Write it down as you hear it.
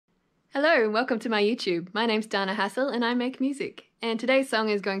Hello and welcome to my YouTube. My name's Dana Hassall and I make music. And today's song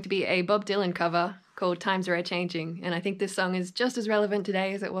is going to be a Bob Dylan cover called Times Are A-Changing. And I think this song is just as relevant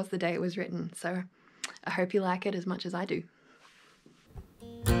today as it was the day it was written. So I hope you like it as much as I do.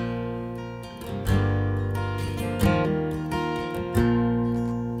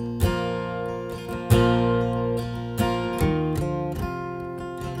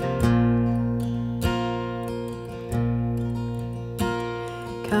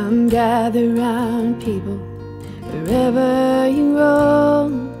 Come gather round, people, wherever you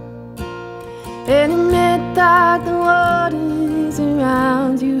roam, and admit that the waters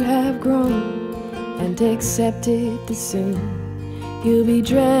around you have grown, and accept it that soon you'll be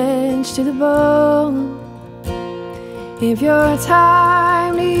drenched to the bone. If your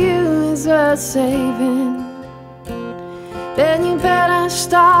time to you is worth saving, then you better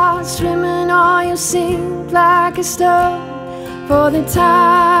start swimming or you'll sink like a stone. For the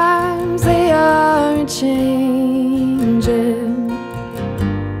times they are a-changing.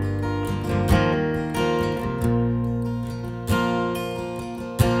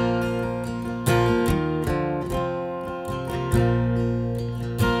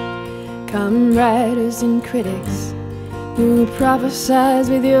 Come writers and critics who prophesize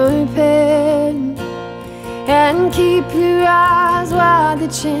with your pen, and keep your eyes wide, the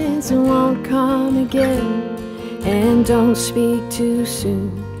chance it won't come again. And don't speak too soon,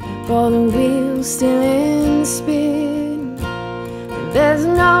 for the wheel's still in spin. And there's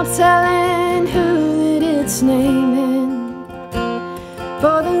no telling who that it's naming.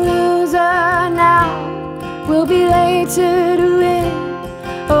 For the loser now will be later to win.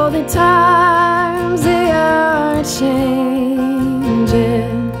 All the times they are changing.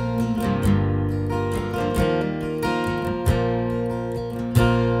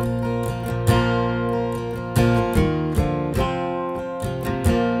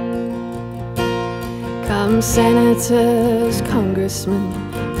 Come senators, congressmen,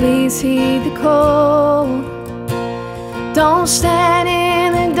 please heed the call. Don't stand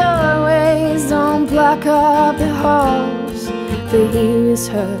in the doorways, don't block up the halls. For he who is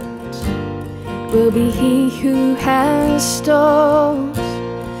hurt will be he who has stalls.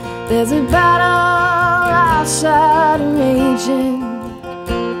 There's a battle outside raging.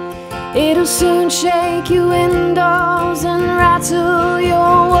 It'll soon shake your windows and rattle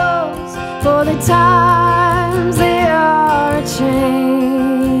your walls. For the times they are a-changing.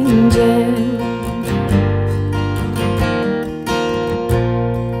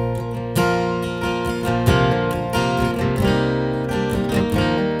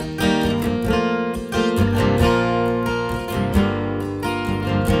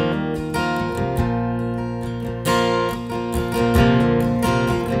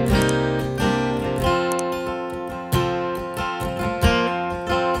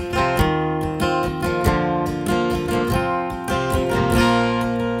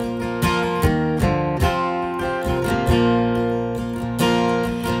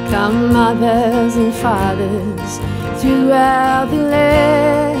 Come mothers and fathers throughout the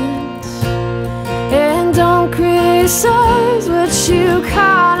land, and don't criticize what you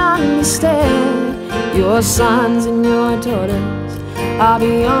can't understand. Your sons and your daughters are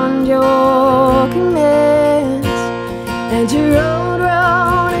beyond your commands, and your old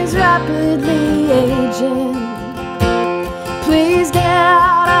road is rapidly aging. Please get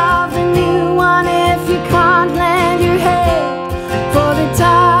out of the new one if you can't lend your hand. For the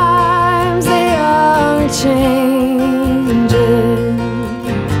times they are changing.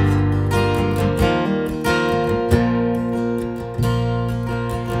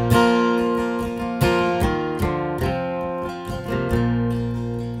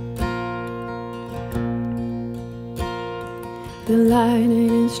 The line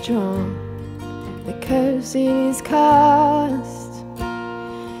it is drawn, the curse it is cast,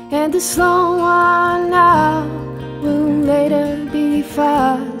 and the slow one now will later be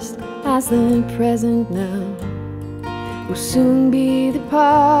fast, as the present now will soon be the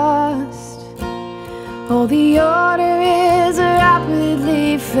past. Oh, the order is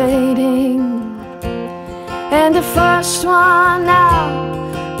rapidly fading, and the first one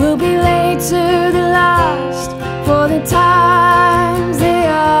now will be later the last. For the times they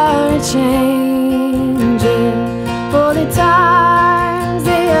are changing. For the times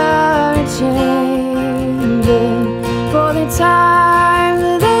they are changing. For the time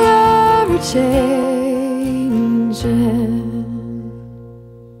that they are changing.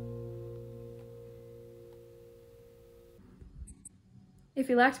 If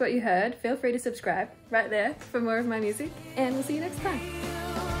you liked what you heard, feel free to subscribe right there for more of my music, and we'll see you next time.